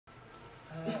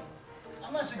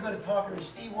not so good a talker as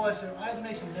Steve was, so I had to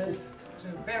make some notes. So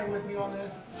bear with me on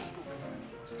this.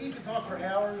 Steve could talk for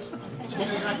hours. I'm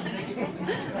just not going to make it with the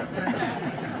next couple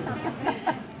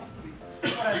minutes.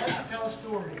 But I'd like to tell a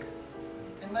story.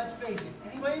 And let's face it,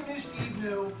 anybody who knew Steve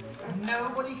knew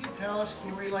nobody could tell a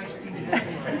story like Steve.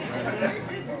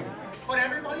 But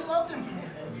everybody loved him for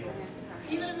it,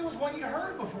 even if it was one you'd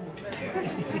heard before.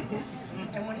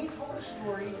 And when he told a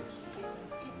story,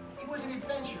 it was an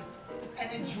adventure.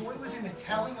 And the joy was in the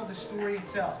telling of the story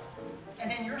itself.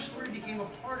 And then your story became a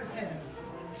part of him.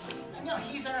 And now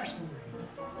he's our story.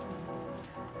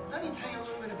 Let me tell you a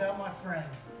little bit about my friend.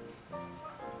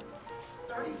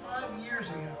 35 years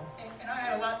ago, and I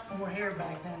had a lot more hair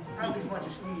back then, probably as much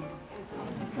as Steve.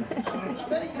 I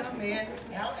met a young man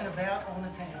out and about on the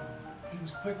town. He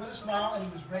was quick with a smile and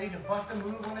he was ready to bust a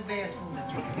move on the dance floor.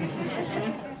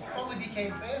 Probably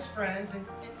became fast friends, and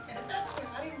at that point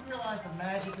I didn't realize the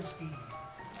magic of Steve.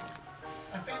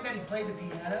 I found out he played the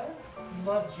piano, he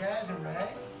loved jazz and rag,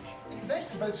 and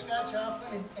eventually both Scott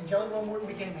Joplin and Jelly Roll Morton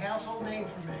became household names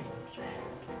for me.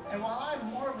 And while I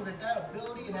marveled at that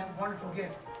ability and that wonderful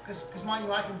gift, because mind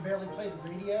you, I can barely play the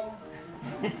radio,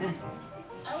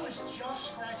 I was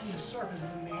just scratching the surface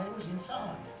of the man who was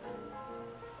inside.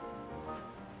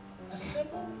 A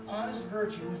simple, honest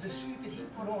virtue was the suit that he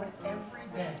put on every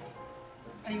day,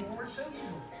 and he wore it so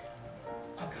easily.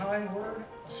 A kind word,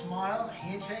 a smile, a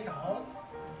handshake, a hug,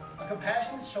 a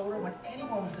compassionate shoulder when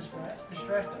anyone was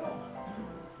distressed at all.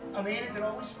 A man who could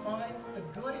always find the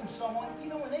good in someone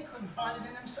even when they couldn't find it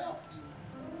in themselves.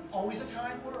 Always a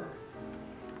kind word.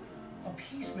 A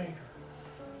peacemaker.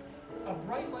 A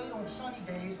bright light on sunny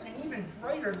days and an even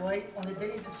brighter light on the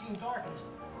days that seemed darkest.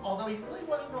 Although he really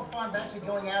wasn't real fond of actually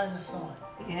going out in the sun.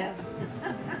 Yeah.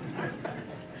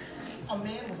 A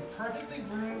man with perfectly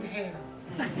groomed hair.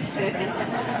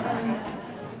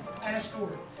 And a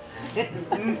story.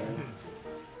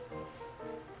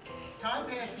 Time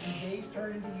passes and days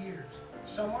turn into years.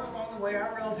 Somewhere along the way,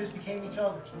 our relatives became each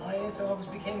other's. My aunts and uncles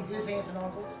became his aunts and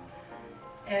uncles.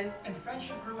 And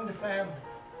friendship grew into family.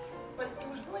 But it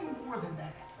was really more than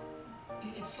that.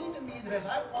 It seemed to me that as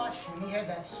I watched him, he had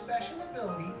that special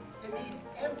ability that made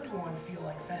everyone feel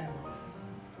like family.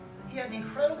 He had an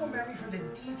incredible memory for the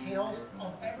details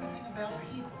of everything about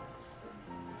people.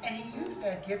 And he used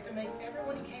that gift to make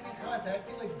everyone he came in contact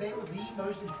feel like they were the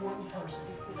most important person.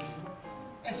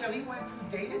 And so he went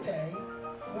through day to day,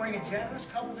 pouring a generous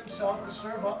cup of himself to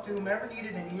serve up to whomever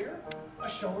needed an ear, a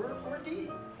shoulder, or a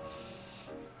deed.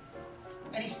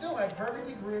 And he still had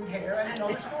perfectly groomed hair and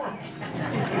another story.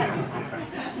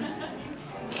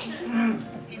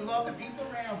 He loved the people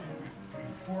around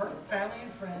him, work, family,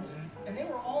 and friends, and they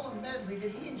were all a medley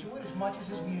that he enjoyed as much as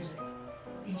his music.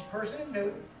 Each person a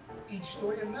note, each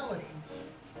story a melody,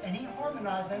 and he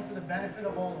harmonized them for the benefit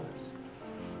of all of us.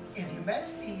 If you met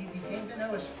Steve, you came to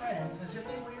know his friends as if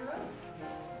they were your own,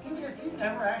 even if you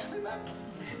never actually met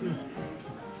them.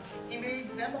 He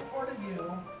made them a part of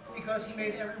you because he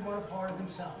made everyone a part of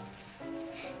himself.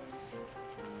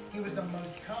 He was the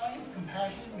most kind,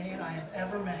 compassionate man I have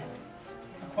ever met,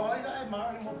 a quality that I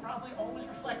admire and will probably always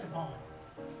reflect upon.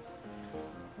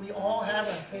 We all have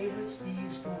our favorite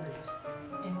Steve stories,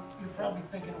 and you're probably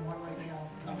thinking of one right now,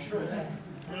 I'm sure of that.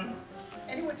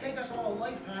 And it would take us all a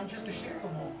lifetime just to share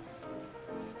them all.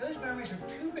 Those memories are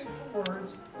too big for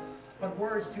words, but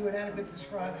words too inadequate to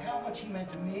describe how much he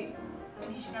meant to me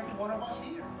and each and every one of us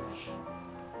here.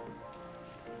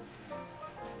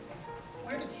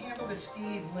 We're the candle that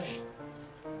Steve lit,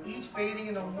 each bathing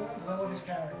in the warm glow of his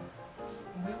character.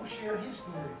 And we will share his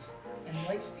stories, and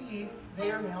like Steve,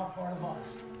 they are now part of us.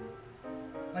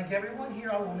 Like everyone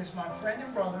here, I will miss my friend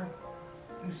and brother,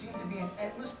 who seemed to be an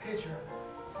endless pitcher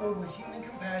filled with human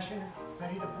compassion,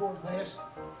 ready to pour glass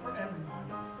for everyone.